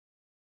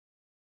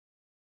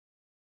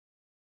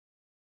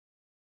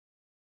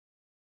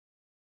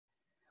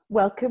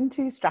Welcome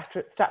to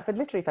Stratford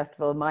Literary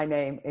Festival. My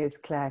name is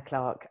Claire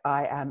Clark.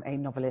 I am a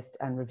novelist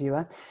and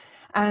reviewer,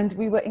 and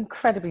we were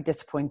incredibly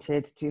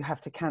disappointed to have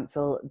to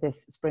cancel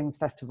this spring's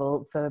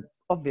festival for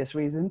obvious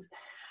reasons.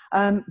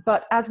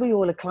 But as we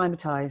all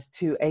acclimatized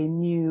to a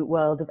new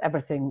world of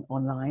everything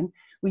online,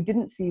 we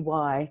didn't see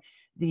why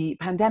the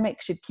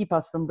pandemic should keep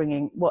us from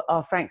bringing what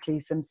are frankly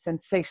some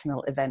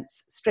sensational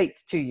events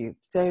straight to you.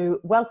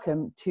 So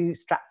welcome to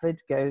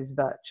Stratford Goes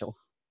Virtual.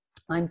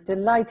 I'm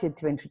delighted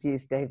to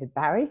introduce David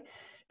Barrie.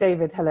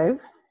 David, hello.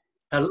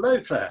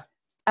 Hello, Claire.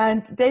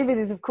 And David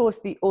is, of course,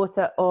 the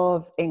author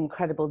of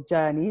Incredible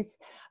Journeys,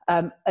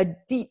 a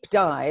deep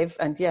dive,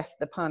 and yes,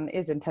 the pun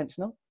is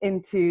intentional,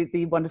 into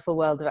the wonderful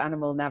world of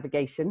animal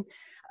navigation.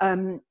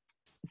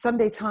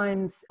 Sunday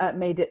Times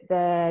made it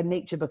their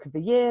Nature Book of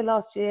the Year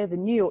last year. The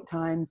New York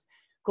Times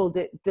called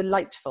it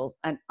delightful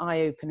and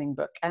eye-opening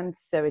book, and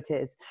so it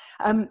is.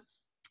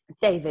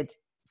 David,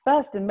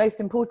 first and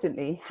most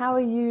importantly, how are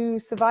you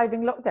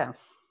surviving lockdown?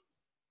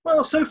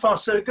 Well, so far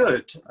so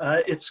good.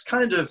 It's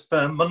kind of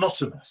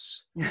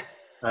monotonous,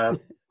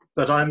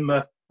 but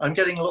I'm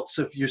getting lots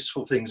of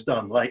useful things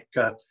done, like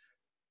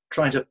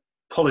trying to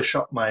polish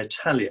up my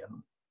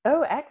Italian.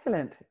 Oh,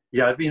 excellent.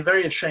 Yeah, I've been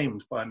very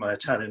ashamed by my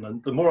Italian,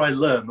 and the more I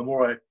learn, the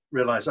more I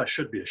realize I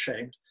should be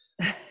ashamed,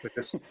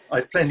 because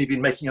I've plainly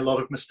been making a lot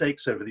of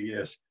mistakes over the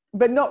years.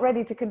 But not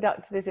ready to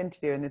conduct this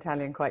interview in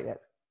Italian quite yet?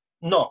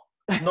 No.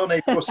 Non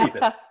è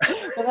possibile.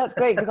 Well, that's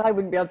great, because I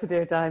wouldn't be able to do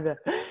it either.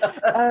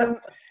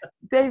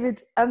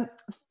 David,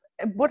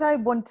 what I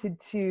wanted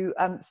to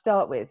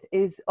start with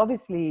is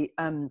obviously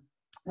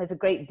there's a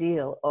great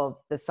deal of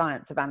the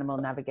science of animal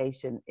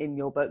navigation in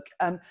your book.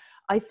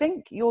 I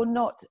think you're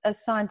not a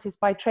scientist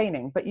by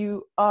training, but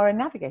you are a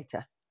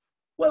navigator.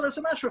 Well, as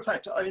a matter of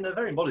fact, in a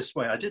very modest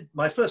way,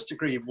 my first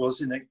degree was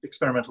in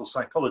experimental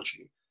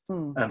psychology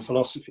and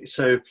philosophy.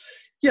 So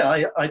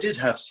yeah, I did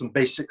have some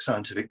basic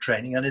scientific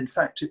training, and in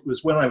fact, it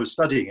was when I was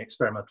studying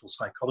experimental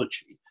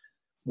psychology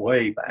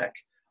way back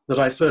that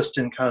I first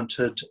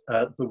encountered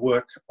the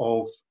work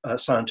of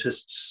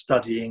scientists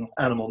studying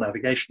animal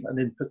navigation, and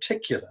in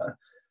particular,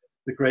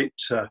 the great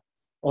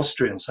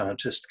Austrian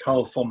scientist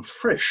Carl von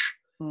Frisch,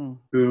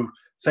 who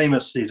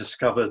famously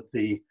discovered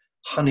the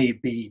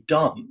honeybee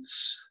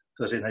dance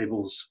that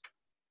enables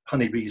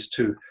honeybees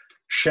to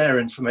share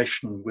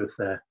information with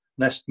their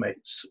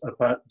nestmates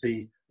about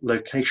the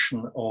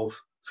location of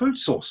food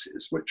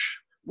sources, which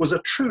was a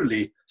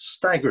truly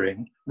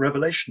staggering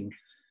revelation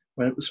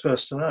when it was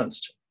first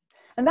announced.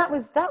 And that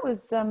was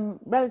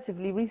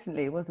relatively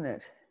recently, wasn't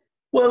it?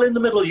 Well, in the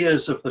middle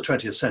years of the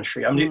 20th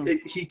century. I mean,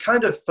 he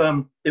kind of,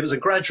 it was a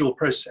gradual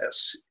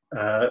process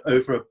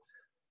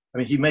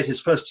he made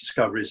his first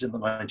discoveries in the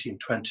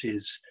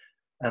 1920s,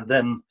 and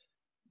then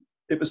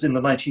it was in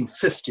the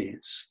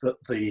 1950s that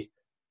the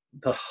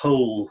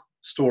whole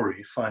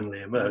story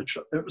finally emerged.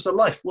 It was a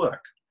life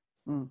work.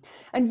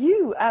 And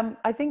you,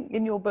 I think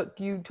in your book,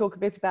 you talk a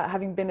bit about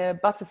having been a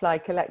butterfly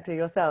collector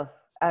yourself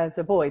as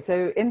a boy.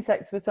 So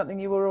insects was something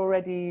you were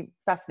already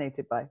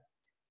fascinated by.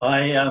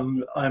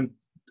 I'm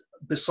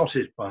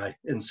besotted by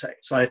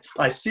insects.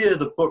 I fear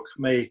the book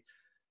may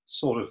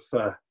sort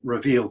of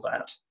reveal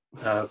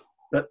that.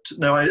 But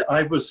no,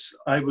 I was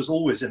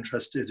always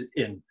interested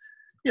in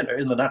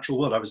the natural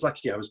world. I was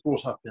lucky. I was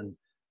brought up in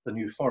the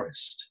New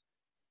Forest,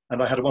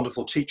 and I had a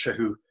wonderful teacher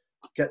who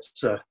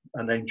gets a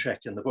name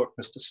check in the book,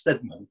 Mr.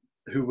 Stedman,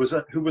 who was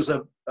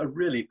a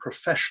really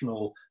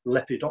professional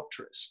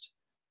lepidopterist,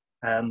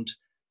 and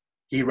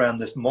he ran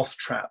this moth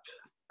trap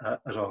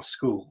at our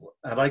school,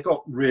 and I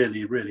got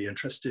really, really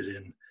interested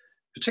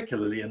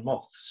particularly in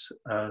moths,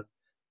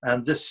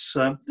 and this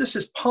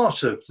is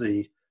part of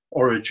the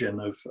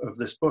origin of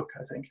this book,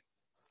 I think.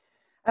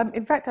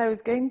 In fact, I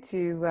was going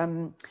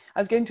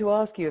to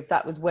ask you if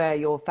that was where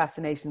your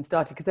fascination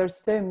started, because there are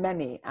so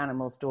many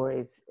animal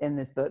stories in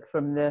this book,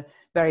 from the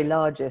very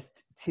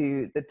largest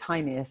to the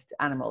tiniest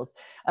animals.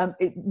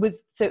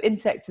 So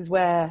insects is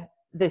where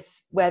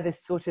this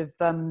sort of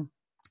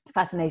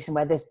fascination,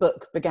 where this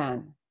book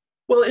began.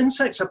 Well,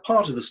 insects are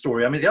part of the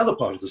story. I mean, the other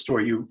part of the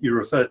story you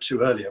referred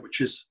to earlier,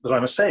 which is that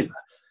I'm a sailor.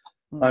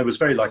 I was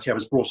very lucky. I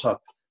was brought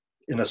up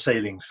in a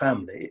sailing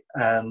family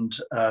and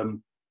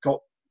got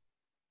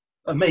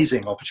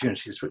amazing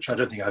opportunities, which I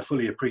don't think I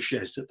fully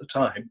appreciated at the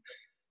time,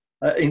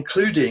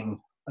 including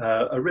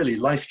a really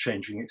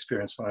life-changing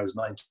experience when I was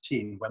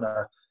 19, when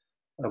a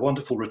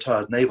wonderful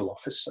retired naval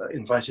officer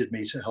invited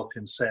me to help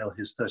him sail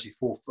his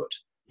 34-foot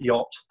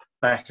yacht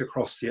back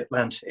across the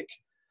Atlantic.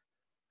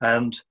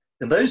 And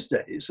in those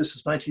days, this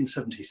is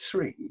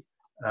 1973,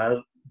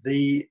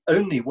 the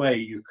only way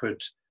you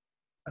could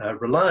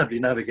reliably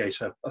navigate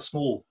a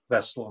small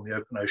vessel on the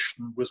open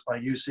ocean was by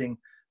using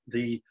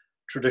the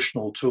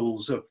traditional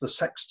tools of the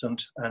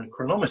sextant and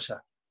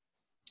chronometer,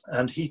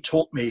 and he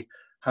taught me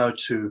how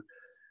to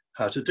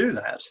do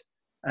that,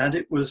 and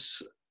it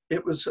was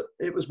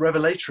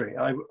revelatory.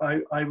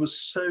 I was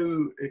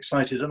so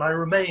excited, and I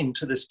remain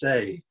to this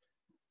day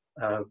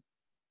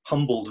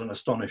humbled and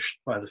astonished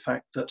by the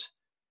fact that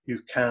you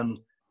can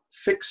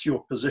fix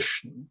your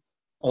position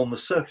on the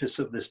surface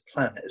of this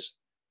planet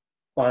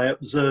by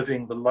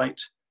observing the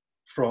light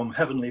from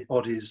heavenly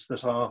bodies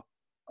that are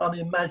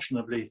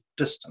unimaginably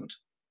distant.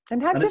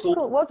 And how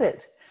difficult was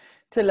it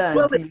to learn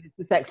to use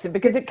the sextant?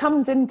 Because it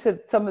comes into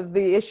some of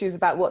the issues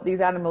about what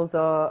these animals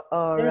are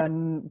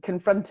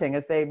confronting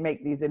as they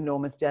make these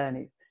enormous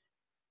journeys.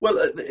 Well,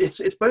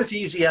 it's both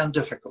easy and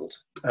difficult.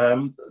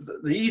 The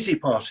easy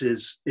part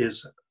is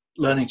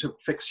learning to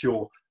fix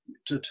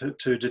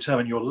to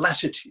determine your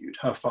latitude,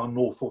 how far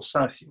north or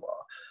south you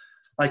are.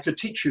 I could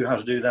teach you how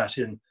to do that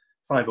in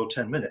 5 or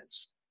 10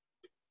 minutes.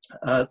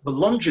 The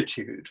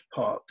longitude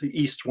part, the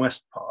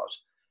east-west part,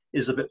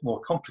 is a bit more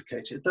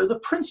complicated, though the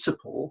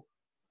principle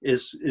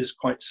is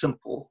quite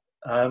simple.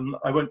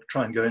 I won't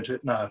try and go into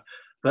it now,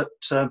 but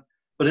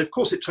of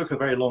course it took a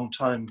very long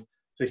time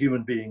for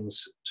human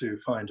beings to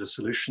find a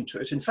solution to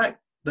it. In fact,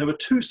 there were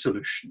two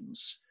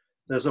solutions.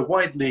 There's a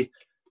widely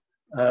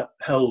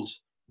held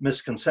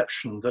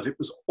misconception that it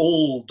was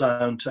all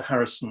down to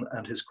Harrison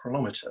and his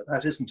chronometer.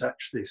 That isn't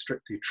actually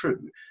strictly true.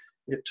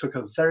 It took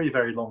a very,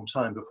 very long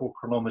time before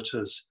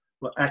chronometers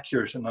were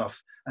accurate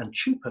enough and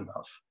cheap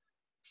enough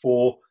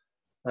for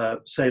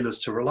sailors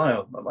to rely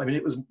on them. I mean,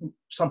 it was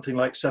something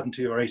like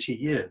 70 or 80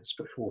 years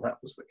before that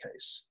was the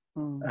case.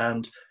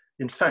 And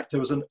in fact, there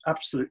was an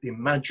absolutely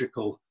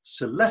magical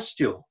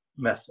celestial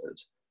method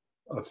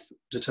of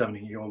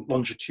determining your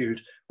longitude,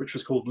 which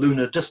was called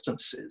lunar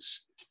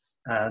distances.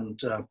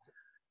 And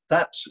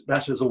that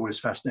has always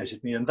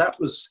fascinated me. And that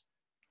was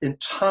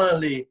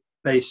entirely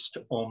based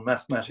on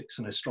mathematics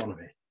and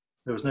astronomy.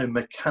 There was no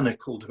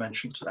mechanical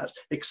dimension to that,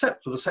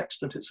 except for the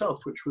sextant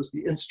itself, which was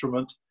the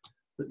instrument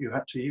that you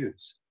had to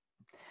use.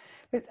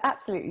 It's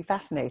absolutely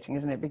fascinating,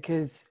 isn't it?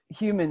 Because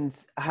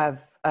humans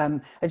have,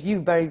 as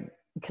you very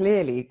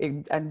clearly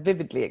and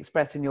vividly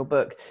express in your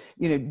book,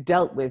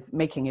 dealt with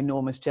making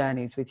enormous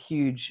journeys with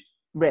huge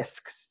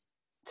risks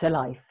to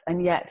life.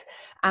 And yet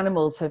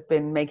animals have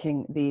been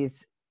making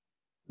these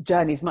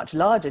journeys, much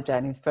larger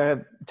journeys,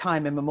 for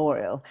time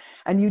immemorial.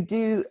 And you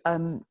do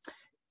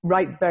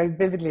write very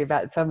vividly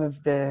about some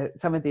of the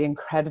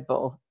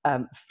incredible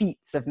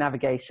feats of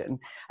navigation.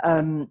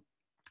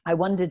 I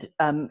wondered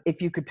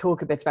if you could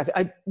talk a bit about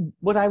it.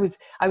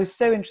 I was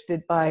so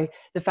interested by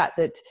the fact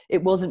that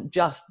it wasn't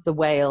just the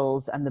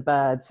whales and the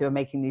birds who are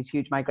making these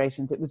huge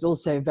migrations. It was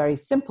also very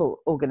simple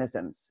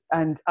organisms.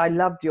 And I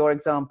loved your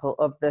example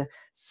of the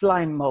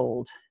slime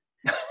mold,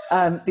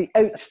 the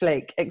oat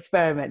flake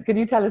experiment. Could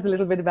you tell us a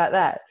little bit about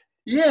that?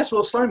 Yes,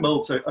 well, slime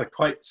molds are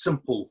quite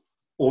simple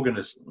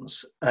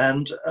organisms.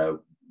 And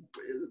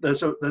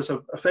there's a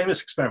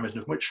famous experiment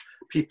in which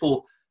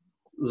people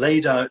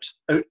laid out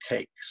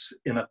oatcakes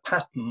in a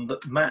pattern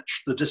that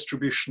matched the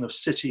distribution of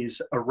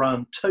cities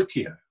around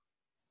Tokyo.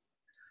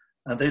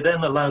 And they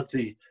then allowed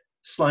the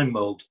slime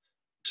mold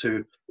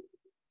to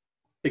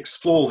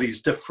explore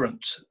these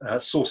different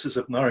sources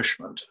of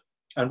nourishment.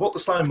 And what the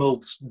slime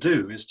molds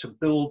do is to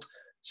build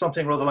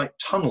something rather like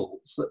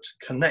tunnels that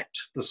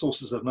connect the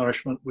sources of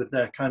nourishment with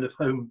their kind of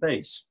home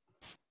base.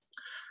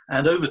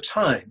 And over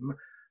time,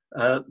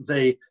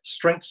 they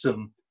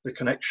strengthen the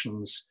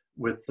connections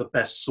with the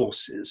best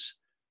sources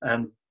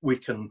and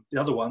weaken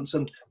the other ones.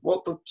 And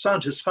what the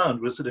scientists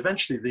found was that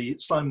eventually the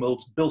slime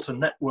molds built a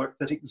network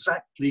that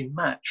exactly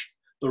matched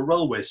the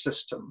railway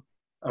system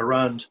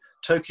around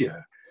Tokyo,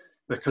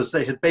 because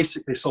they had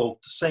basically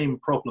solved the same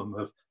problem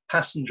of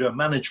passenger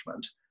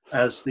management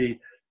as the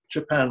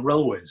Japan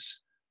Railways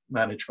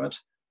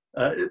management.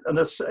 And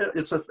it's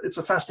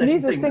a fascinating thing.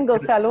 These are single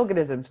cell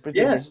organisms,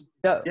 presumably. Yes.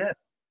 Yeah.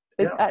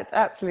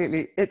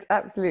 It's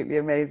absolutely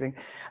amazing.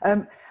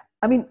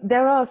 I mean,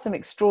 there are some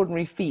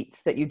extraordinary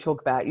feats that you talk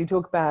about. You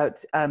talk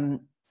about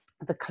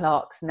the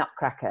Clark's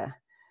nutcracker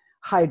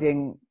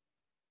hiding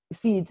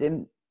seeds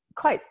in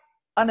quite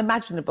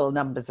unimaginable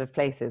numbers of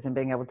places and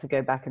being able to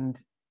go back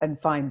and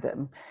find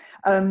them.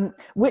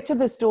 Which of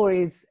the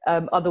stories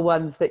are the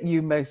ones that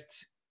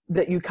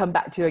you come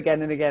back to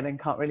again and again and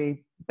can't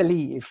really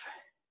believe?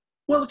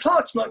 Well, the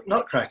Clark's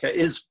nutcracker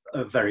is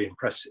very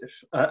impressive.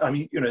 I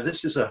mean,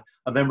 this is a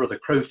member of the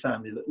crow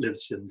family that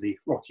lives in the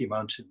Rocky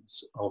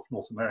Mountains of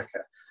North America.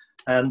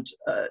 And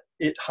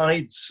it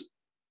hides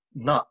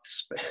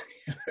nuts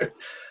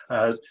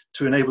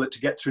to enable it to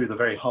get through the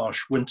very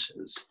harsh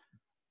winters.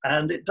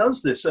 And it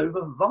does this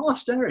over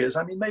vast areas.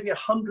 I mean, maybe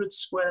 100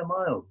 square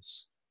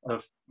miles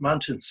of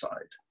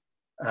mountainside.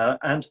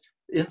 And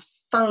in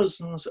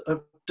thousands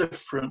of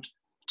different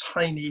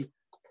tiny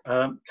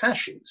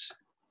caches.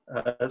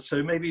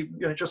 So maybe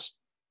just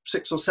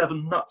 6 or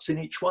 7 nuts in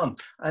each one.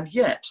 And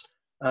yet,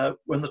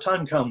 when the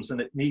time comes and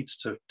it needs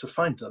to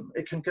find them,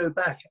 it can go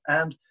back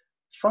and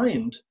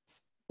find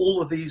all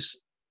of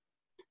these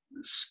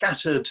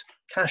scattered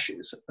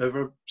caches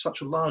over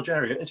such a large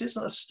area. It is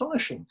an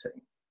astonishing thing.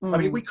 I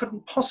mean, we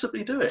couldn't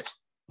possibly do it.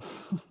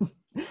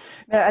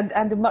 No,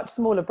 and a much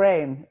smaller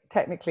brain,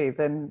 technically,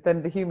 than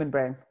the human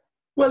brain.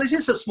 Well, it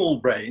is a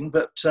small brain,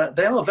 but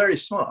they are very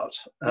smart.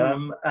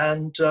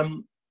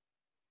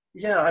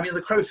 Yeah, I mean,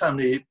 the crow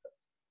family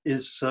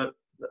is,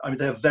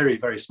 they're very,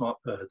 very smart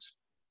birds.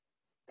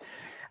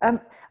 I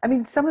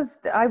mean,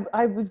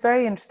 I was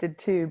very interested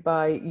too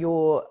by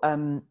your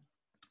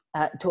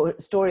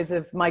stories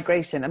of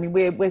migration. I mean,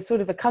 we're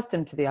sort of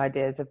accustomed to the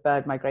ideas of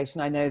bird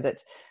migration. I know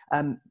that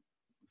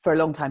for a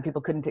long time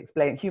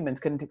humans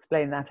couldn't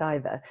explain that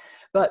either.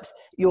 But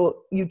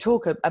you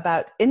talk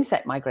about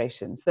insect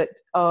migrations that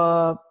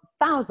are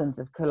thousands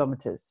of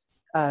kilometers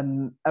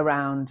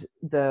around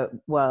the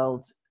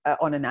world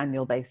on an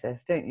annual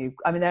basis, don't you?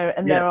 I mean,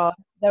 there are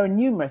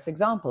numerous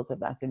examples of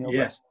that in your book.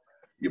 Yes.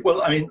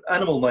 Well, I mean,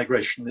 animal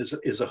migration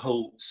is a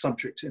whole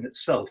subject in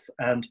itself,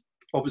 and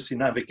obviously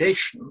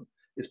navigation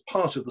is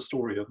part of the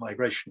story of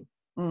migration.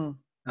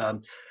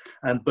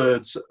 And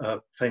birds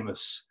are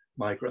famous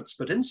migrants,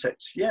 but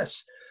insects,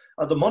 yes.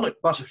 The monarch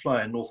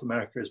butterfly in North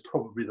America is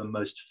probably the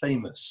most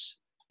famous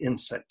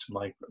insect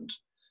migrant.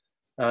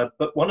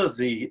 But one of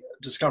the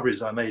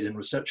discoveries I made in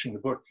researching the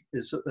book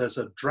is that there's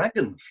a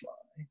dragonfly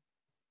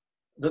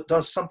that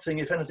does something,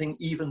 if anything,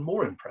 even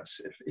more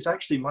impressive. It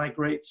actually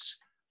migrates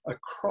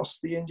across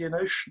the Indian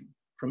Ocean,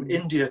 from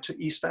India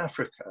to East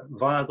Africa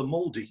via the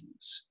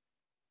Maldives.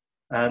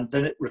 And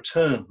then it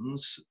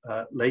returns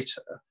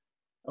later,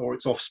 or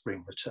its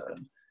offspring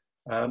return.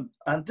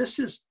 And this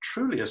is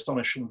truly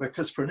astonishing,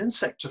 because for an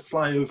insect to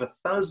fly over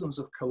thousands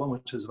of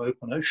kilometers of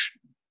open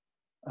ocean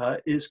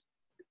is,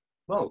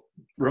 well,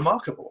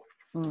 remarkable.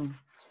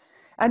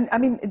 And I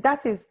mean,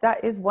 that is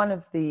one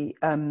of the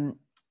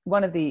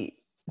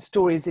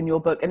stories in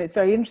your book, and it's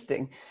very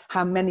interesting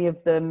how many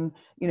of them,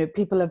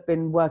 people have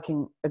been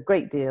working a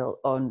great deal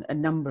on a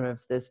number of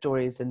the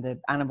stories and the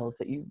animals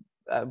that you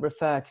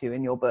refer to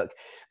in your book,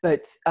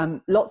 but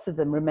lots of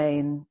them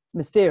remain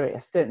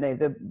mysterious, don't they?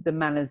 The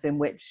manners in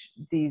which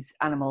these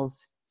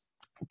animals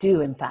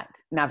do in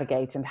fact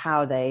navigate, and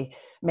how they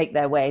make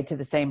their way to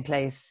the same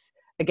place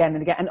again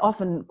and again, and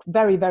often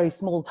very, very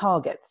small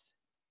targets.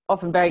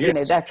 Often very,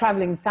 yes. They're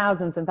traveling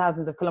thousands and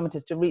thousands of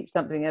kilometers to reach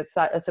something as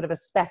a sort of a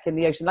speck in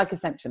the ocean, like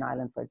Ascension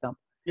Island, for example.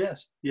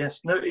 Yes,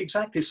 no,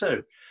 exactly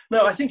so.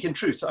 No, I think in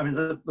truth, I mean,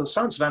 the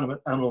science of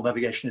animal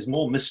navigation is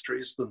more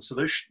mysteries than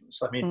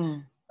solutions. I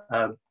mean,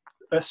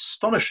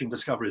 astonishing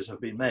discoveries have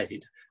been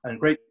made, and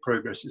great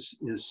progress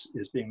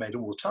is being made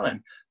all the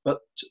time. But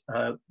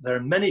there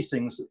are many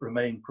things that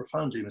remain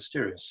profoundly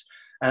mysterious,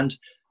 and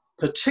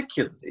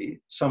particularly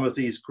some of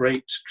these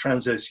great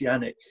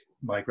transoceanic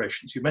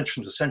migrations. You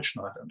mentioned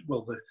Ascension Island.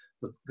 Well,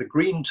 the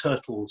green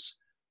turtles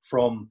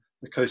from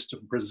the coast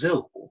of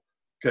Brazil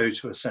go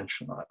to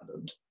Ascension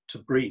Island to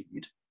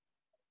breed.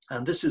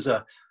 And this is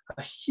a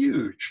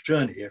huge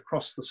journey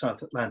across the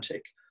South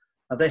Atlantic.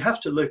 And they have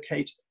to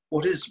locate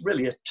what is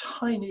really a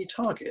tiny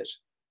target,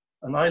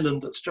 an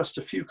island that's just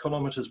a few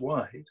kilometers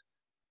wide,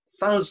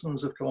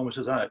 thousands of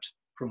kilometers out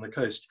from the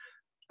coast.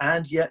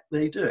 And yet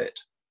they do it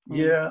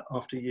year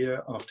after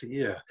year after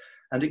year.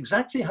 And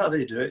exactly how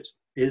they do it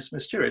is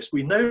mysterious.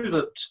 We know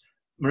that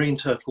marine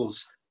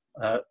turtles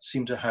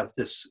seem to have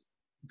this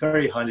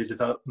very highly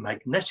developed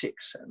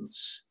magnetic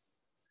sense.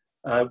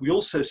 We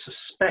also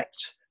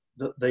suspect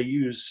that they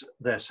use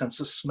their sense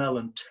of smell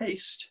and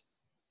taste,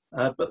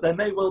 but there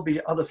may well be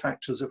other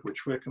factors of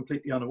which we're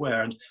completely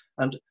unaware.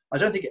 And I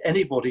don't think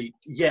anybody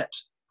yet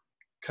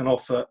can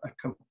offer a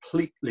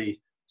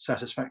completely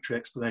satisfactory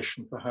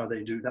explanation for how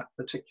they do that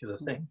particular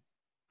thing.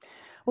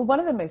 Well,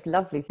 one of the most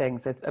lovely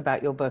things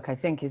about your book, I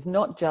think, is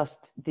not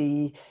just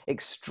the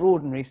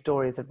extraordinary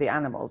stories of the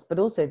animals, but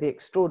also the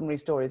extraordinary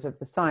stories of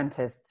the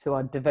scientists who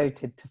are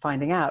devoted to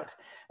finding out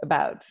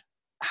about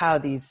how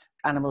these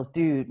animals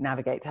do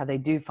navigate, how they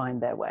do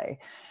find their way.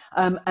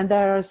 And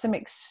there are some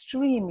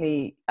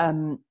extremely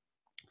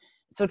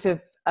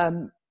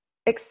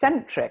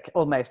eccentric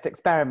almost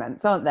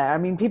experiments, aren't there? I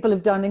mean, people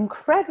have done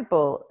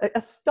incredible,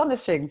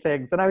 astonishing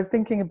things. And I was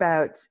thinking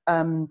about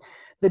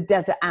the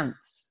desert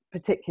ants,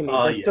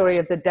 particularly the story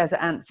of the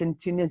desert ants in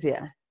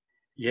Tunisia.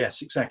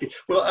 Yes, exactly.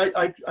 Well,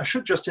 I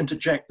should just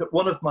interject that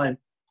one of my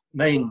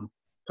main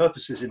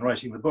purposes in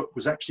writing the book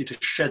was actually to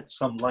shed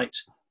some light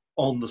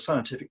on the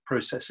scientific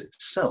process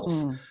itself.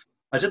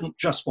 I didn't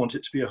just want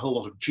it to be a whole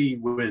lot of gee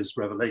whiz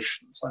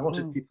revelations. I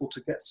wanted people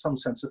to get some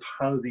sense of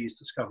how these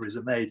discoveries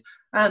are made,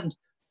 and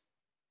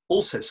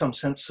also some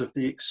sense of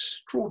the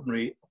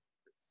extraordinary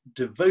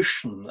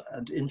devotion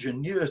and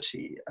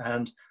ingenuity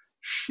and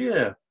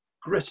sheer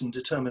grit and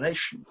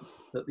determination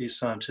that these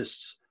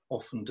scientists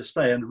often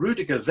display. And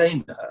Rudiger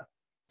Wegener,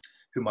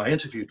 whom I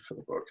interviewed for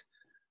the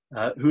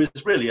book, who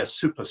is really a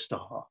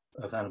superstar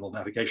of animal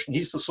navigation,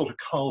 he's the sort of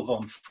Carl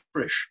von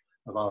Frisch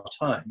of our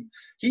time.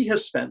 He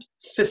has spent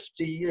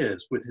 50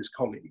 years with his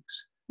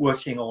colleagues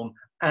working on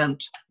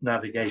ant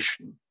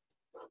navigation.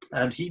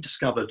 And he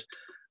discovered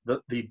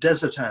that the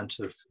desert ant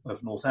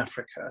of North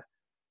Africa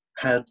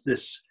had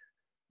this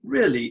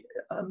really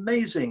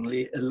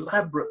amazingly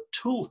elaborate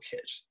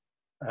toolkit,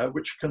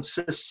 which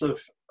consists of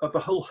a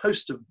whole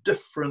host of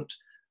different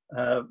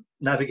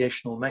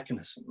navigational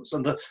mechanisms.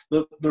 And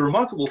the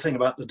remarkable thing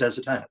about the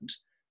desert ant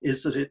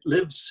is that it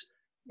lives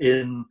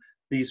in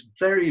these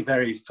very,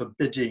 very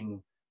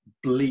forbidding,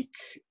 bleak,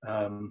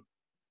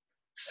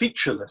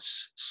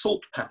 featureless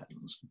salt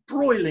pans,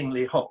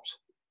 broilingly hot.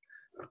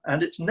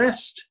 And its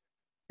nest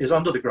is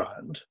under the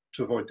ground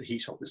to avoid the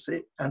heat,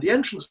 obviously, and the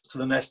entrance to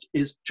the nest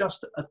is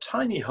just a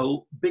tiny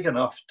hole big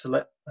enough to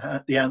let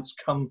the ants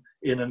come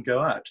in and go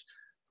out.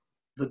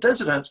 The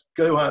desert ants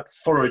go out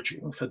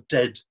foraging for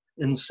dead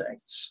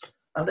insects,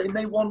 and they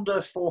may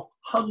wander for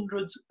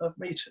hundreds of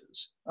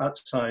meters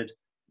outside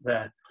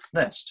their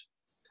nest.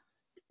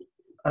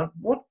 And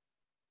what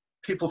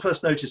people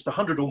first noticed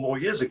 100 or more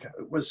years ago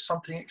was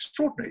something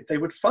extraordinary. They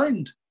would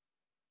find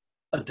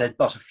a dead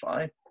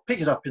butterfly, pick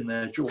it up in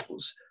their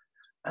jaws,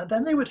 and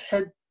then they would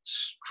head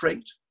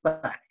straight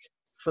back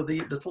for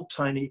the little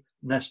tiny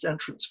nest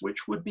entrance,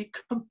 which would be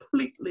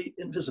completely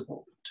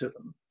invisible to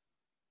them.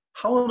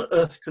 How on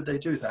earth could they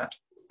do that?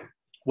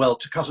 Well,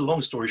 to cut a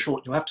long story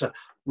short, you have to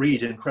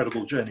read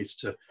Incredible Journeys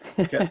to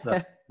get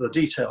the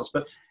details.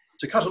 But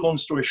to cut a long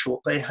story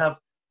short, they have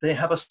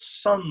a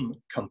sun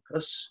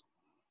compass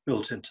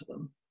built into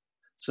them,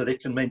 so they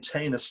can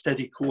maintain a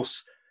steady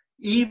course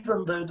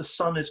even though the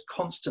sun is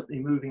constantly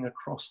moving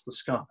across the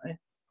sky.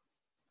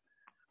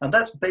 And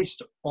that's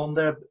based on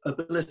their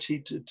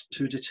ability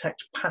to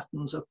detect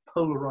patterns of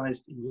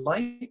polarized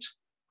light.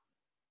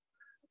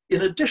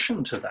 In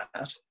addition to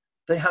that,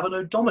 they have an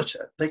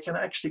odometer. They can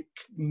actually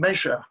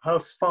measure how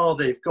far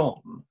they've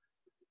gone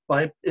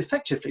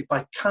effectively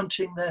by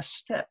counting their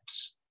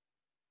steps.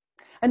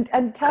 And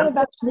tell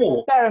about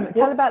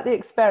the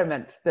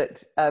experiment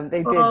that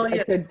they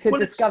did to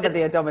discover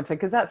the odometer,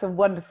 because that's a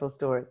wonderful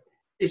story.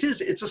 It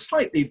is. It's a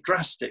slightly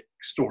drastic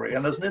story,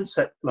 and as an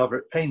insect lover,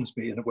 it pains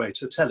me in a way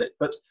to tell it.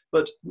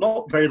 But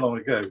not very long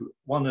ago,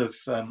 one of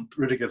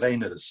Rüdiger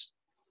Wehner's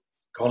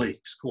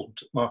colleagues, called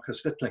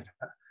Marcus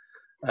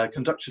Wittlinger,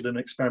 conducted an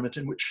experiment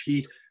in which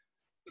he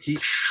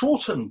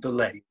shortened the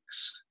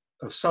legs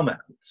of some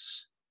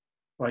ants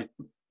by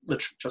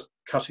literally just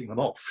cutting them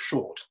off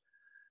short,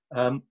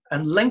 and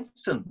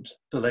lengthened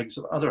the legs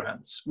of other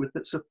ants with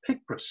bits of pig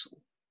bristle.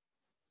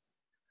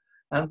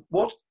 And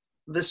what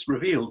this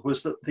revealed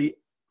was that the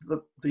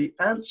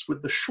ants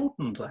with the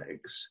shortened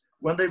legs,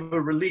 when they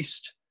were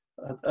released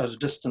at a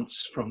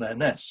distance from their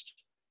nest,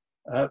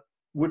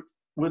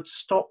 would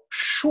stop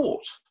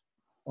short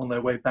on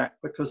their way back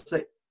because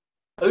they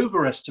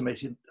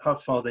overestimated how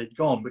far they'd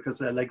gone because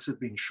their legs had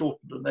been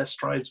shortened and their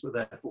strides were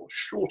therefore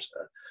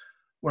shorter.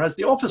 Whereas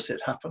the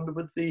opposite happened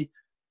with the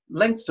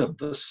lengthened,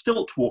 the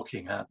stilt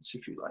walking ants,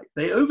 if you like.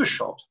 They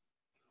overshot.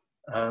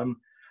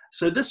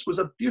 So this was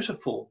a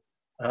beautiful,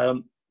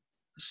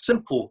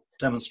 simple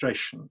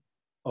demonstration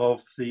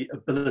of the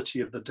ability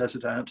of the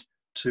desert ant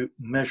to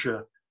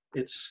measure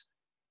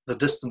the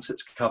distance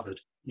it's covered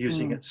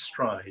using its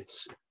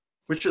strides,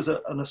 which is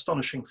an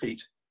astonishing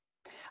feat.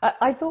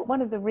 I thought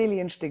one of the really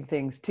interesting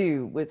things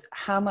too was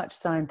how much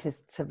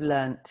scientists have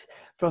learnt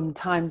from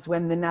times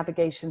when the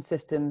navigation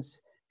systems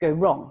go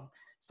wrong.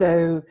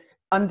 So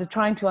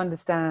trying to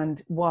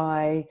understand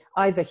why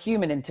either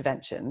human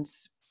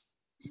interventions,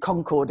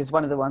 Concord is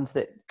one of the ones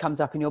that comes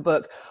up in your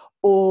book,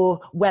 or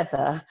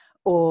weather,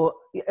 or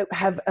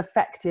have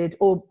affected,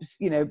 or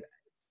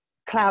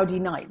cloudy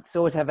nights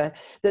or whatever,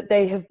 that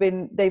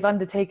they've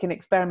undertaken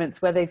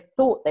experiments where they've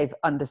thought they've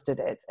understood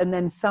it, and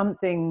then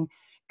something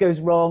goes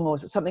wrong or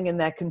something in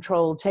their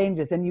control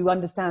changes, and you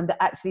understand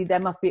that actually there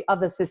must be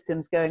other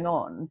systems going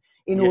on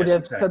in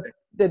order for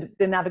the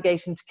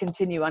navigation to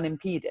continue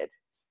unimpeded.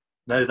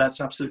 No, that's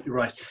absolutely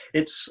right.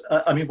 It's,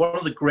 one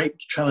of the great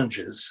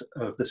challenges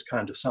of this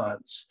kind of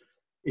science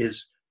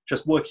is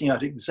just working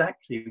out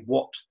exactly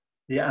what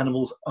the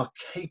animals are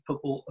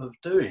capable of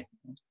doing.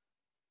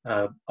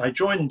 I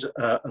joined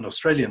an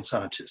Australian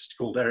scientist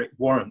called Eric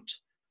Warrant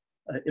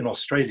in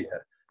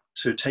Australia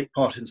to take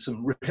part in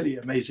some really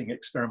amazing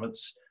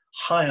experiments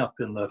high up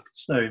in the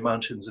snowy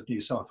mountains of New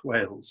South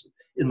Wales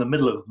in the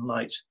middle of the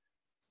night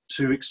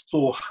to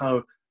explore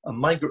how a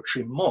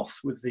migratory moth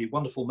with the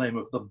wonderful name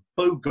of the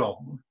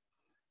bogong,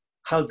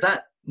 how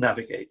that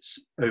navigates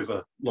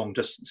over long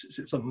distances.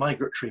 It's a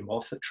migratory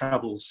moth that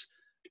travels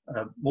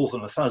more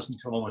than 1,000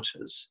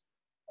 kilometers,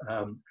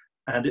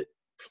 and it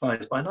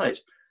flies by night.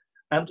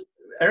 And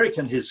Eric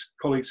and his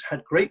colleagues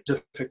had great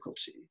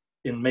difficulty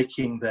in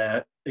making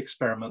their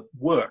experiment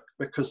work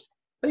because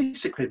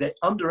basically they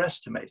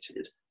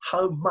underestimated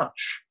how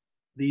much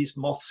these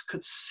moths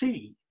could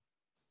see.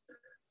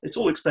 It's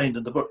all explained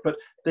in the book, but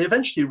they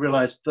eventually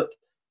realized that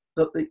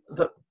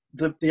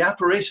the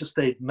apparatus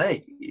they'd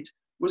made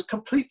was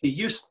completely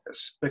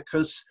useless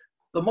because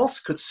the moths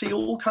could see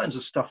all kinds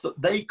of stuff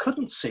that they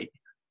couldn't see,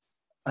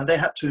 and they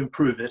had to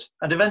improve it.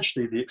 And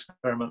eventually the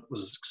experiment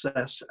was a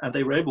success, and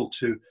they were able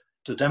to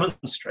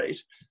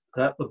demonstrate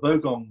that the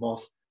bogong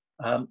moth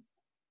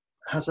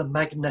has a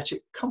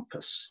magnetic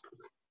compass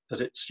that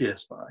it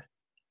steers by.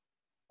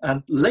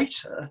 And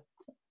later,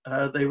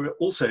 they were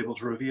also able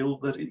to reveal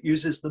that it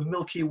uses the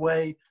Milky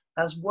Way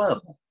as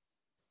well.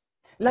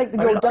 Like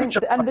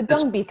the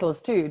dung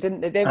beetles too,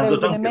 didn't they? There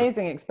was an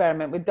amazing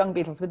experiment with dung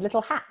beetles with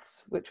little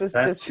hats, which was...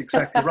 That's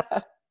exactly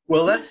right.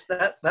 Well,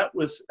 that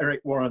was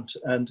Eric Warrant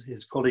and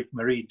his colleague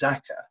Marie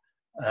Dacker.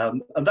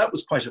 And that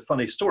was quite a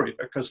funny story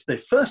because they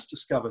first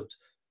discovered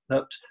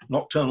that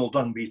nocturnal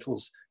dung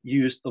beetles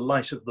used the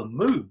light of the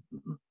moon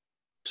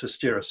to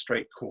steer a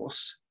straight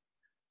course.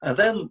 And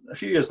then a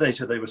few years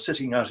later, they were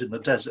sitting out in the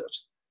desert,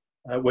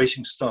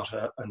 waiting to start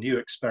a new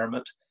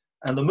experiment,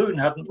 and the moon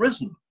hadn't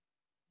risen.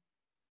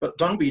 But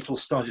dung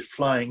beetles started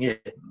flying in,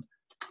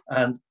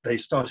 and they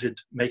started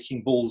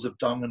making balls of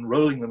dung and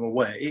rolling them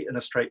away in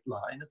a straight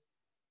line.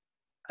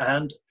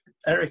 And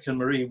Eric and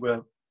Marie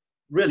were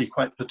really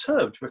quite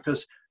perturbed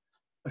because,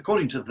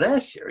 according to their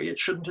theory, it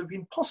shouldn't have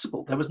been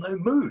possible. There was no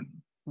moon.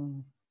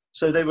 Mm.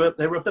 So they were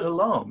a bit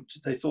alarmed.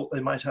 They thought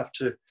they might have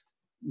to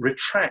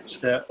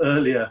retract their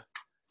earlier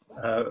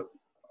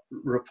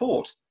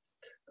report.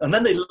 And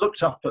then they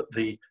looked up at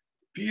the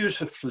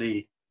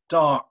beautifully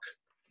dark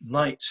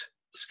night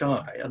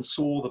sky and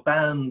saw the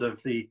band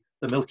of the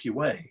Milky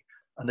Way.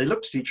 And they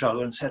looked at each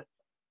other and said,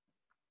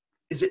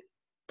 is it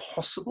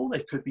possible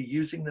they could be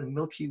using the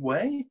Milky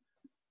Way?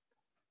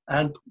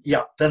 And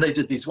yeah, then they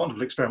did these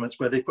wonderful experiments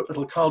where they put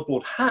little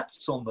cardboard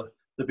hats on the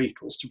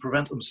beetles to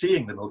prevent them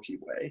seeing the Milky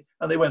Way,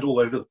 and they went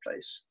all over the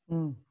place.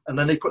 Mm. And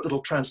then they put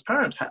little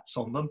transparent hats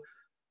on them,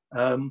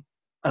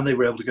 and they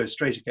were able to go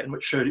straight again,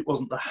 which showed it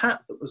wasn't the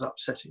hat that was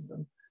upsetting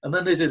them. And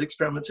then they did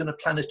experiments in a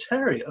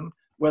planetarium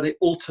where they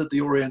altered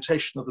the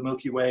orientation of the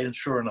Milky Way, and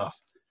sure enough,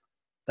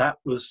 that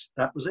was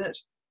it.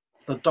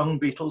 The dung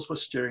beetles were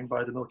steering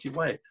by the Milky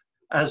Way,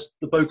 as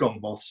the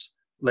bogong moths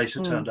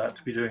later turned out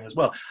to be doing as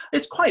well.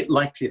 It's quite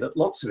likely that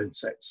lots of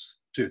insects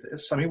do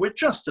this. I mean, we're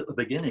just at the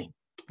beginning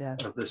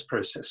of this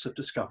process of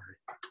discovery.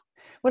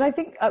 Well, I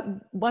think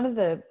one of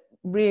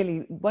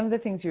the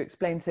things you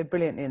explain so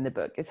brilliantly in the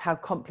book is how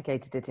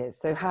complicated it is.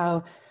 So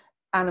how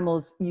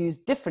animals use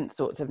different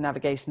sorts of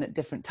navigation at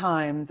different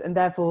times, and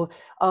therefore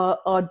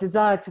our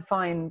desire to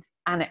find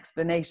an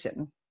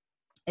explanation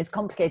is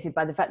complicated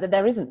by the fact that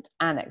there isn't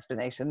an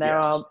explanation. There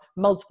are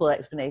multiple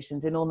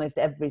explanations in almost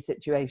every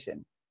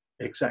situation.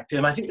 Exactly.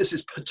 And I think this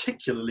is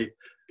particularly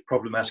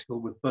problematical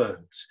with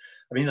birds.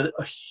 I mean,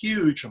 a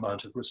huge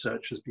amount of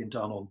research has been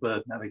done on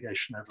bird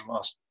navigation over the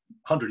last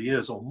 100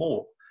 years or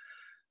more.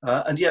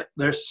 And yet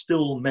there's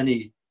still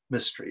many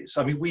mysteries.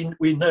 I mean,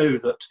 we know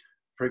that,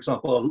 for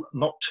example,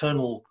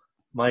 nocturnal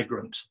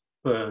migrant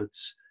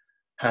birds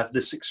have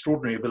this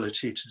extraordinary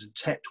ability to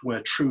detect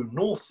where true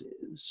north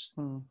is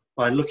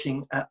by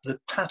looking at the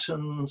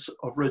patterns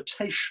of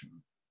rotation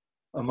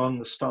among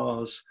the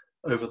stars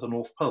over the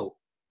North Pole.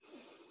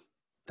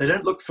 They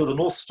don't look for the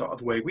North Star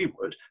the way we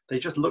would. They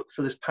just look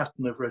for this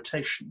pattern of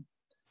rotation.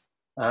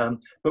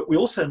 But we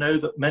also know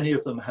that many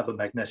of them have a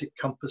magnetic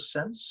compass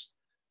sense.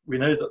 We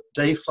know that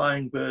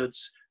day-flying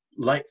birds,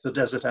 like the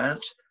desert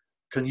ant,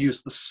 can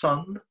use the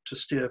sun to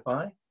steer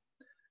by.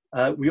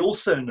 We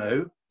also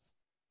know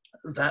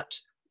that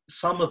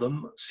some of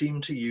them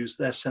seem to use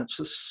their sense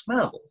of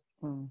smell.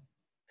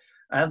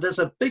 And there's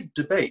a big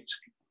debate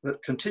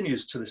that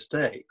continues to this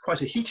day,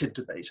 quite a heated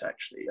debate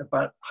actually,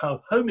 about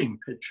how homing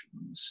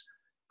pigeons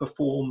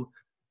perform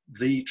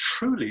the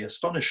truly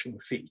astonishing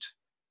feat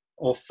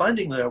of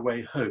finding their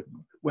way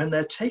home when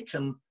they're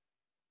taken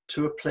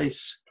to a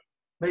place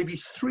maybe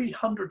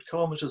 300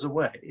 kilometers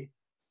away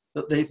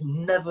that they've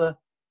never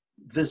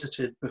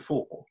visited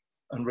before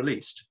and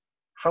released.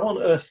 How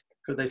on earth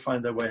could they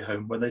find their way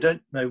home when they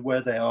don't know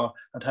where they are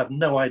and have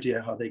no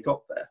idea how they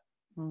got there?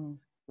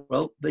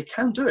 Well, they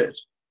can do it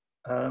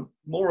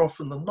more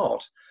often than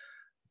not.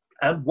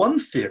 And one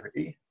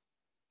theory,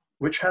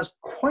 which has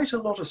quite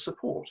a lot of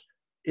support,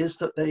 is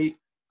that they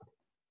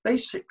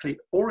basically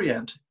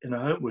orient in a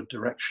homeward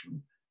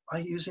direction by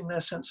using their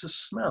sense of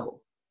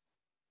smell.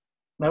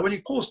 Now, when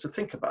you pause to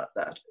think about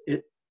that,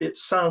 it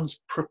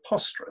sounds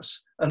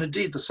preposterous. And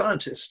indeed, the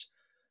scientist,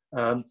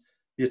 the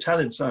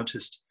Italian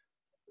scientist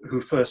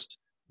who first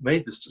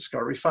made this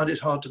discovery, found it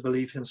hard to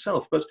believe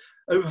himself. But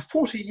over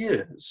 40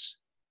 years,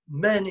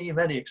 many,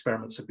 many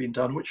experiments have been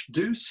done which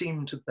do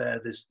seem to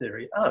bear this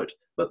theory out,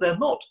 but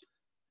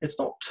it's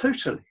not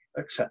totally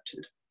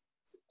accepted.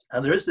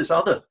 And there is this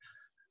other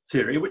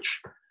theory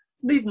which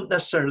needn't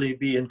necessarily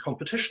be in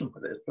competition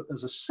with it, but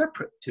there's a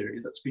separate theory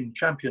that's been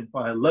championed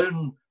by a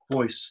lone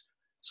voice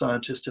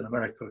scientist in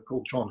America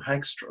called John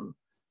Hagstrom,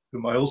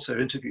 whom I also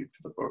interviewed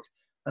for the book.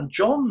 And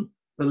John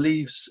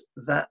believes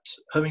that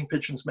homing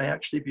pigeons may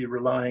actually be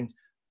relying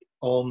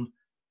on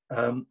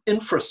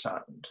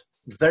infrasound,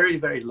 very,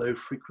 very low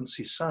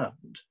frequency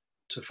sound,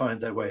 to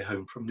find their way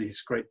home from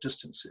these great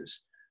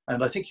distances.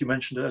 And I think you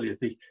mentioned earlier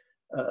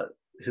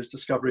his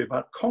discovery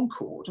about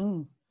Concord.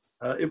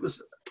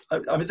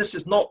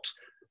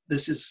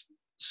 This is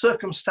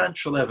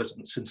circumstantial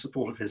evidence in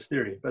support of his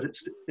theory, but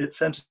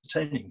it's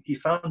entertaining. He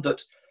found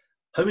that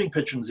homing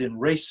pigeons in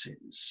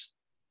races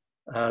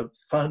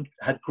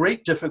had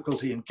great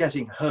difficulty in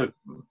getting home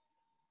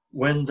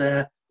when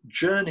their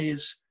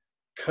journeys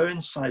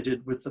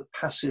coincided with the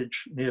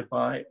passage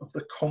nearby of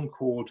the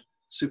Concorde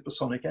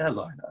supersonic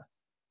airliner.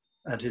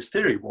 And his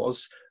theory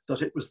was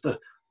that it was the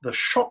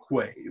shock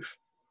wave,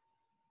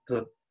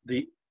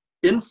 the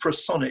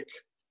infrasonic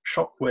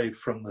shock wave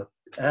from the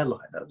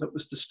airliner that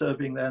was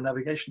disturbing their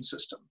navigation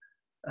system.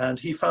 And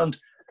he found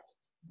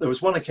there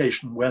was one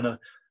occasion when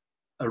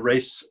a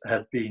race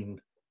had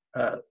been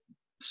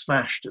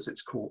smashed, as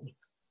it's called,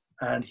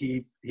 and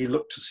he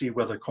looked to see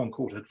whether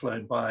Concorde had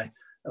flown by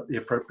at the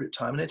appropriate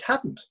time, and it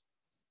hadn't.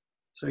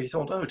 So he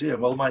thought, oh dear,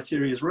 well, my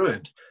theory is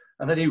ruined.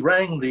 And then he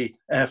rang the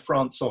Air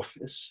France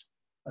office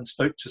and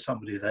spoke to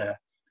somebody there.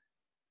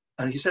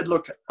 And he said,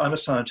 look, I'm a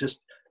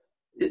scientist.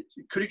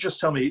 Could you just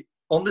tell me,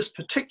 on this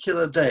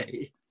particular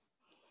day,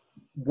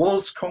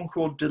 was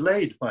Concorde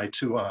delayed by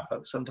 2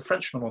 hours? And the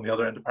Frenchman on the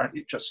other end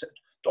apparently just said,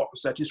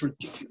 Docs, that is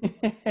ridiculous.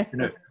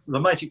 The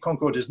mighty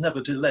Concorde is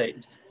never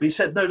delayed. But he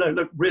said, no,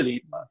 look,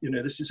 really,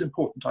 this is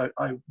important.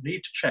 I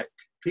need to check.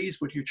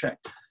 Please, would you check?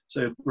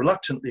 So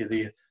reluctantly,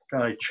 the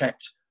guy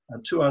checked.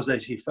 And 2 hours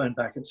later, he phoned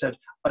back and said,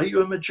 are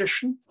you a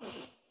magician?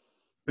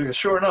 Because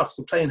sure enough,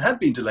 the plane had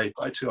been delayed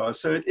by 2 hours,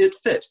 so it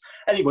fit.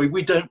 Anyway,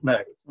 we don't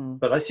know.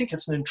 But I think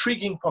it's an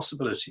intriguing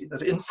possibility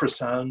that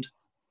infrasound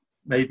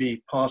may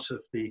be part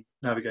of the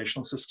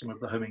navigational system of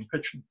the homing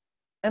pigeon.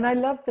 And I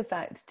love the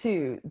fact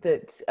too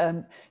that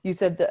you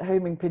said that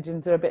homing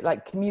pigeons are a bit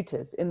like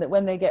commuters, in that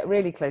when they get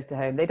really close to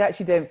home, they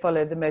actually don't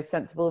follow the most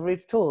sensible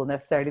route at all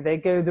necessarily. They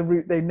go the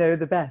route they know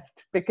the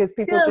best, because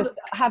people just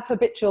have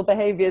habitual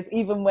behaviours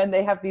even when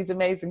they have these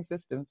amazing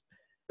systems.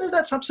 No,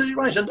 that's absolutely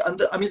right.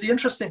 And I mean, the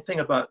interesting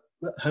thing about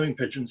homing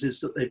pigeons is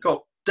that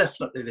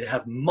they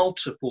have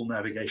multiple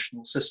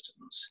navigational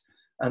systems,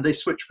 and they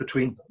switch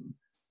between them.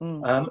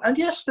 And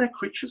yes, they're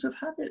creatures of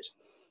habit.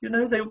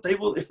 They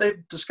will, if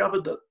they've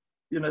discovered that,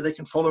 they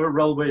can follow a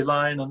railway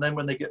line, and then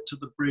when they get to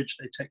the bridge,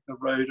 they take the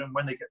road, and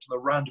when they get to the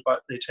roundabout,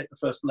 they take the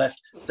first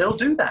left. They'll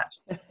do that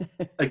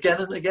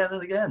again and again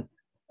and again.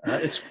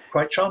 It's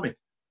quite charming.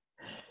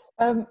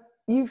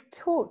 You've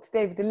talked,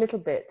 David, a little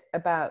bit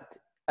about,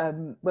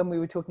 when we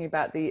were talking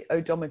about the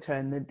odometer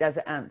and the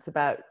desert ants,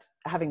 about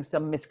having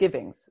some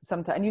misgivings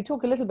sometimes. And you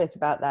talk a little bit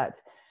about that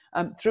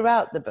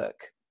throughout the book,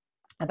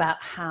 about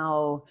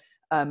how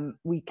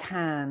we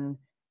can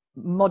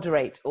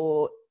moderate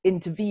or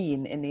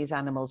intervene in these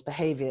animals'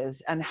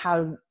 behaviours, and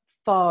how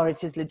far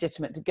it is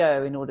legitimate to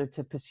go in order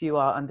to pursue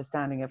our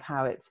understanding of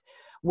how it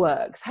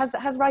works. Has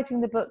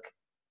writing the book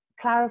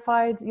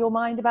clarified your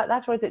mind about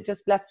that, or has it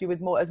just left you with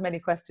as many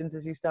questions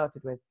as you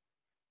started with?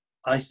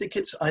 I think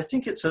it's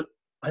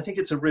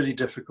a really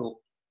difficult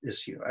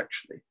issue,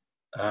 actually.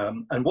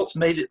 And what's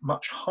made it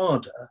much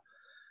harder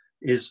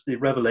is the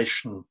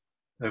revelation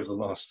over the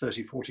last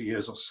 30, 40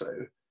 years or so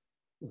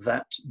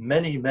that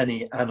many,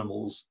 many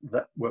animals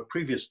that were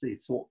previously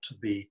thought to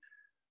be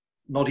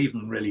not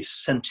even really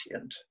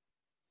sentient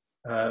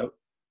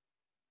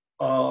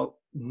are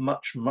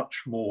much,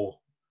 much more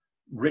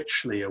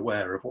richly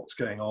aware of what's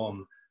going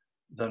on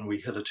than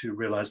we hitherto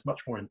realized,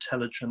 much more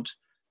intelligent.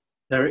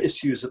 There are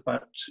issues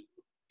about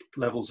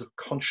levels of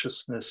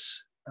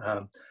consciousness,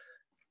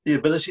 the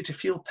ability to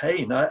feel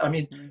pain. I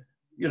mean,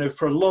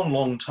 for a long,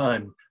 long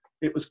time,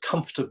 it was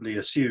comfortably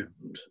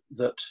assumed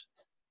that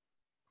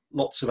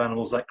lots of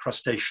animals like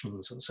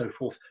crustaceans and so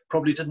forth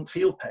probably didn't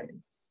feel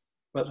pain.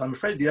 But I'm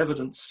afraid the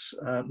evidence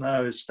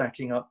now is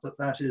stacking up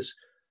that is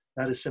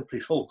simply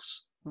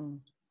false.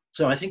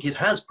 So I think it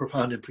has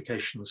profound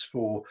implications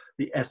for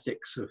the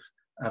ethics of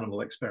animal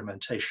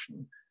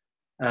experimentation.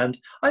 And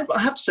I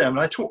have to say,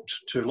 I talked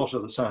to a lot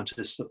of the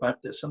scientists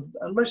about this, and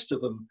most of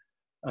them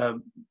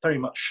very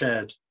much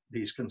shared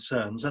these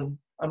concerns. And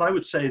I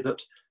would say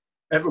that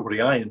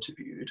everybody I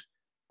interviewed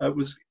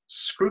was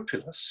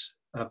scrupulous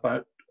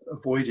about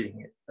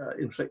avoiding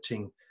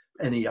inflicting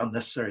any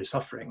unnecessary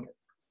suffering,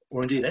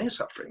 or indeed any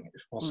suffering,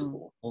 if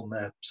possible, on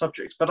their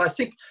subjects. But I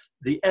think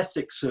the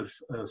ethics of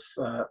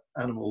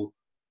animal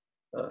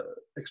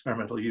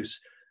experimental use,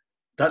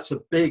 that's a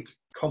big,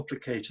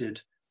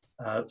 complicated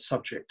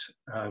subject,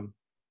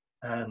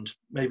 and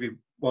maybe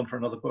one for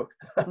another book.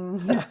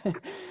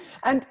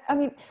 And I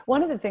mean,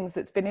 one of the things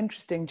that's been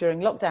interesting during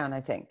lockdown,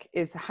 I think,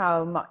 is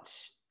how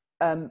much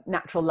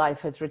natural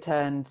life has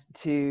returned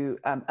to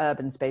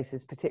urban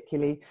spaces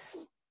particularly,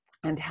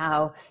 and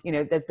how,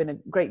 there's been a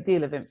great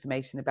deal of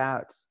information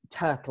about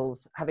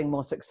turtles having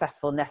more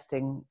successful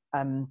nesting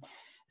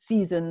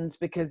seasons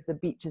because the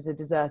beaches are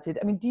deserted.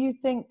 I mean, do you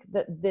think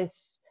that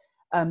this,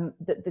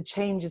 that the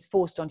changes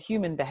forced on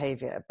human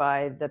behavior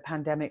by the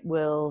pandemic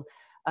will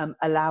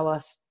allow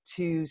us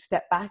to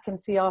step back and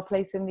see our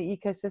place in the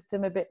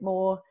ecosystem a bit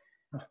more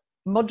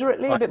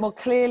moderately, a bit more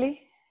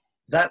clearly?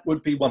 That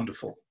would be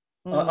wonderful.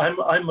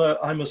 I'm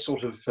a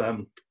sort of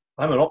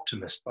I'm an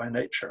optimist by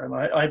nature,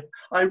 and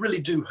I really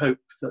do hope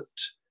that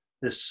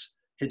this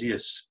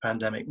hideous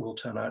pandemic will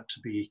turn out to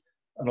be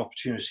an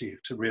opportunity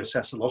to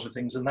reassess a lot of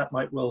things, and that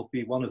might well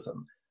be one of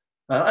them.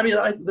 I mean,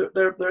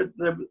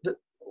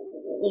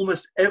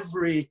 almost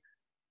every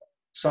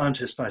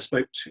scientist I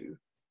spoke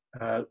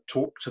to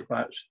talked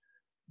about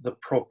the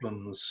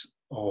problems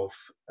of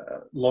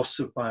loss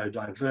of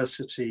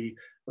biodiversity,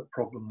 the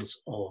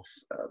problems of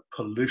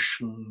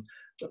pollution,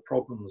 the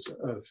problems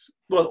of,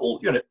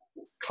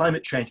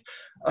 climate change.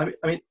 I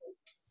mean,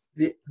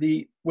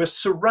 we're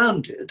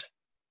surrounded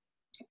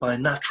by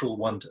natural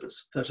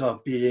wonders that are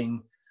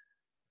being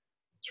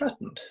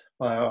threatened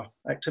by our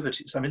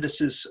activities. I mean,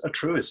 this is a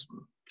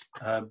truism,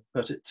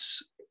 but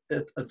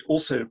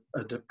also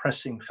a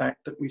depressing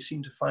fact that we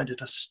seem to find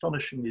it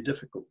astonishingly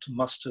difficult to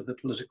muster the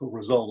political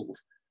resolve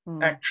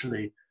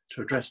actually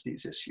to address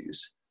these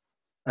issues.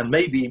 And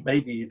maybe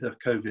the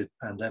COVID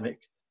pandemic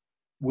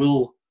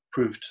will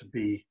prove to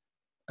be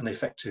an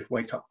effective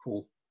wake-up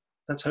call.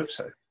 Let's hope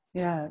so.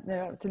 Yeah,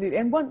 no, absolutely.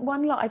 And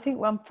I think,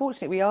 well,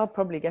 unfortunately, we are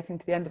probably getting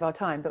to the end of our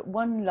time, but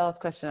one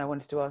last question I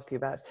wanted to ask you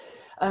about.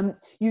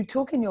 You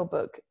talk in your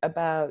book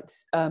about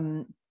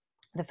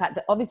the fact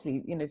that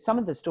obviously, you know, some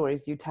of the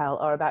stories you tell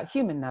are about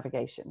human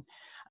navigation,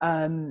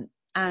 and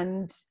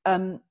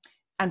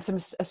some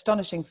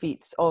astonishing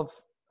feats of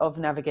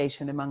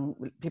navigation among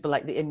people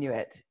like the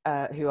Inuit,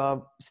 who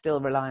are still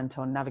reliant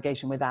on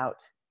navigation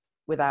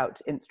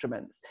without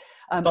instruments,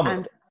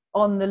 and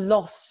on the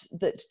loss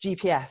that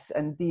GPS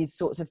and these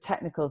sorts of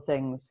technical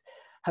things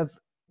have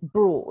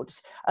brought.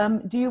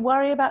 Do you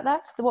worry about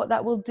that? What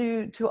that will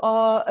do to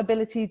our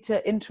ability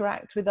to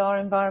interact with our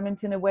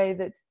environment in a way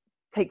that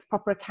takes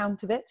proper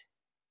account of it?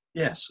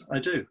 Yes, I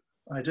do.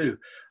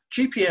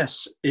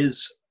 GPS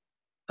is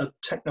a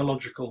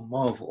technological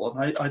marvel,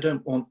 and I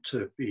don't want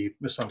to be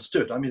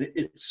misunderstood. I mean,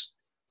 it's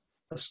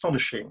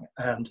astonishing,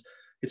 and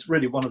it's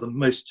really one of the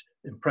most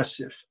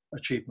impressive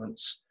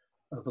achievements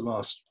of the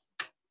last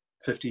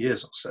 50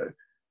 years or so.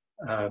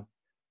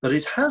 But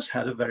it has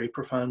had a very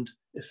profound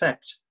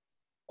effect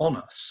on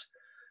us.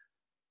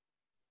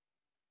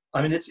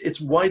 I mean, its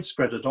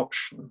widespread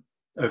adoption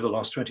over the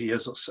last 20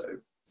 years or so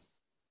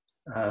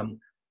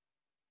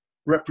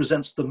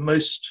represents the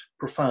most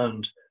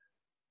profound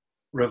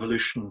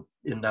revolution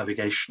in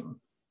navigation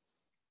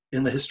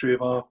in the history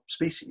of our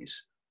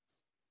species.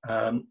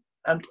 And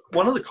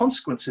one of the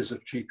consequences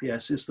of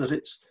GPS is that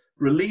it's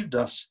relieved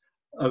us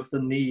of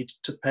the need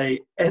to pay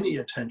any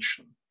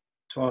attention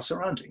to our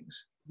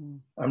surroundings.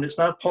 I mean, it's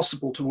now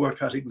possible to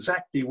work out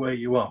exactly where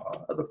you are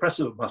at the press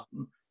of a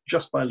button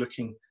just by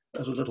looking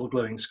at a little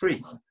glowing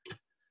screen.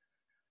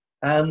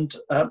 And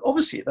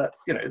obviously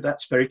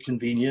that's very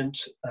convenient,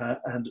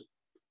 and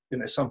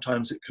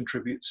sometimes it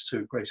contributes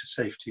to greater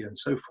safety and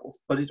so forth.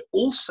 But it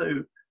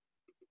also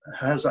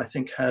has, I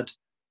think, had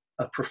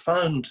a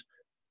profound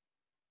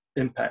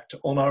impact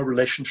on our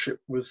relationship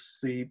with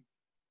the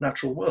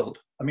natural world.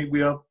 I mean,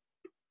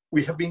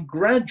 we have been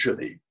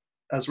gradually,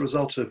 as a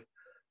result of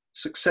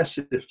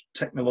successive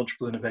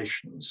technological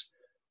innovations,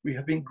 we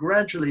have been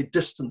gradually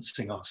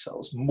distancing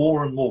ourselves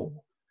more and more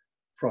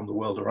from the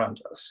world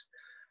around us.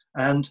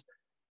 And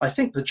I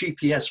think the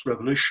GPS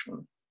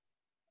revolution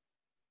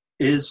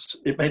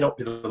it may not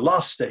be the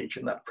last stage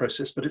in that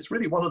process, but it's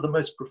really one of the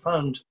most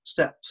profound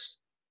steps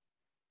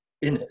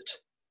in it.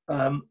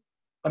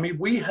 I mean,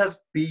 we have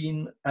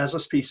been, as a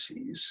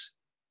species,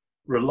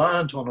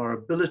 reliant on our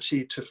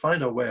ability to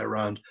find our way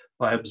around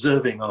by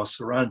observing our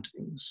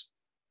surroundings,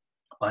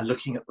 by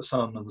looking at the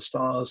sun and the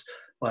stars,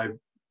 by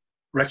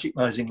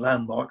recognizing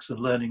landmarks and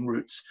learning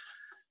routes.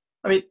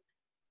 I mean,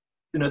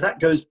 that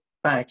goes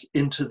back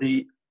into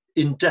the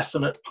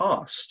indefinite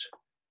past.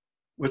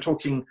 We're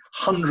talking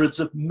hundreds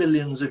of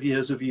millions of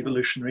years of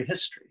evolutionary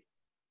history.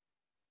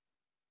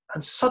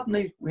 And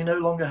suddenly we no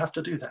longer have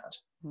to do that.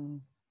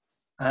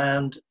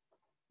 And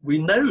we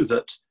know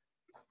that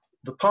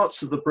the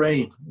parts of the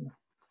brain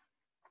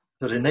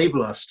that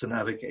enable us to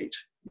navigate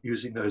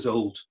using those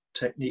old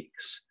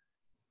techniques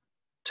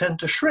tend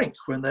to shrink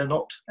when they're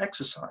not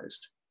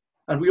exercised.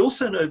 And we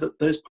also know that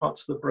those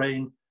parts of the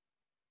brain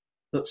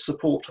that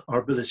support our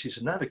ability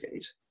to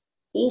navigate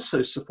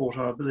also support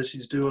our ability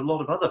to do a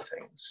lot of other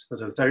things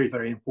that are very,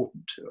 very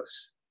important to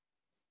us.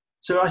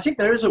 So I think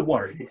there is a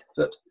worry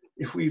that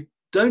if we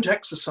don't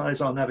exercise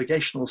our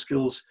navigational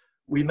skills,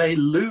 we may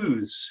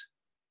lose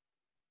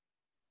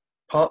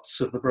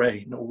parts of the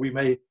brain, or we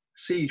may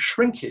see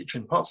shrinkage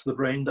in parts of the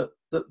brain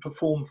that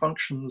perform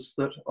functions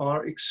that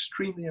are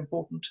extremely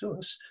important to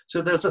us.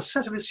 So there's a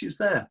set of issues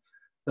there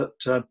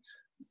that,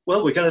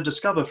 we're going to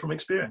discover from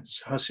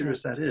experience how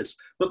serious that is.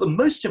 But the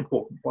most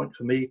important point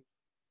for me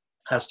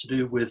has to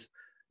do with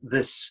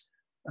this,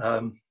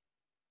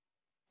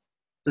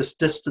 this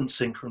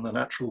distancing from the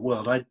natural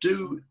world. I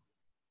do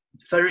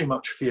very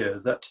much fear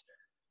that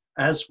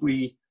as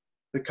we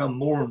become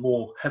more and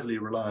more heavily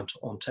reliant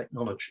on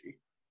technology,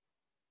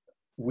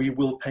 we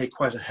will pay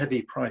quite a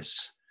heavy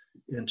price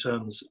in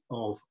terms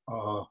of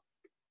our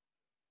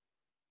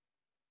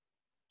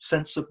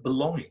sense of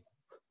belonging.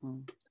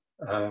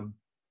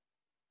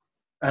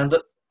 And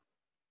that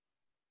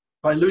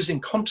by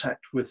losing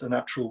contact with the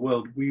natural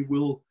world, we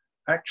will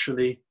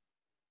actually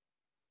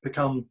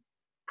become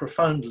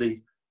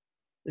profoundly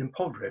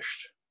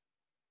impoverished.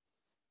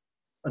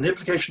 And the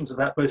implications of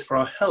that, both for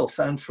our health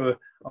and for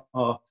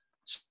our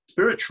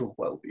spiritual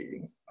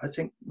well-being, I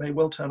think may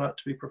well turn out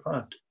to be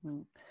profound.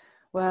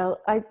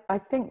 Well, I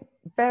think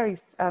very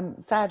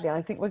sadly,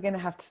 I think we're going to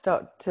have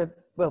to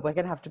we're going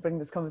to have to bring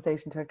this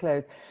conversation to a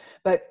close.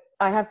 But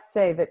I have to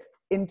say that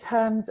in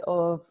terms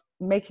of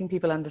making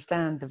people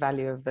understand the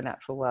value of the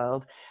natural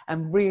world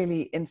and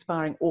really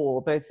inspiring awe,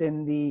 both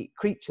in the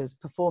creatures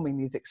performing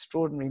these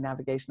extraordinary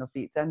navigational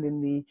feats and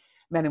in the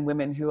men and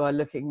women who are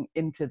looking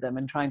into them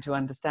and trying to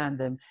understand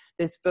them.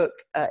 This book,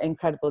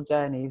 Incredible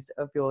Journeys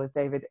of yours,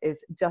 David,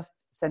 is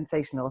just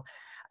sensational.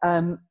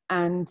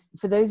 And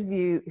for those of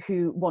you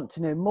who want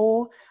to know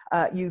more,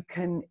 you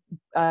can,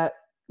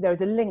 there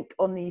is a link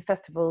on the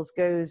Festivals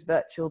Goes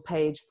virtual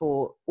page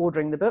for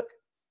ordering the book.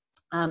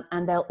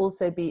 And there'll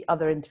also be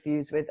other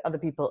interviews with other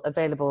people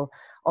available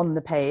on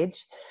the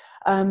page.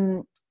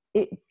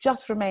 It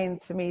just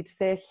remains for me to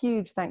say a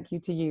huge thank you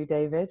to you,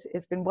 David.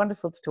 It's been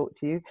wonderful to talk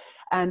to you.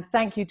 And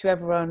thank you to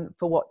everyone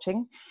for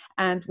watching.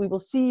 And we will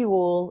see you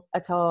all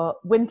at our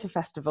winter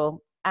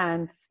festival,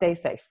 and stay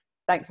safe.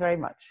 Thanks very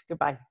much.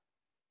 Goodbye.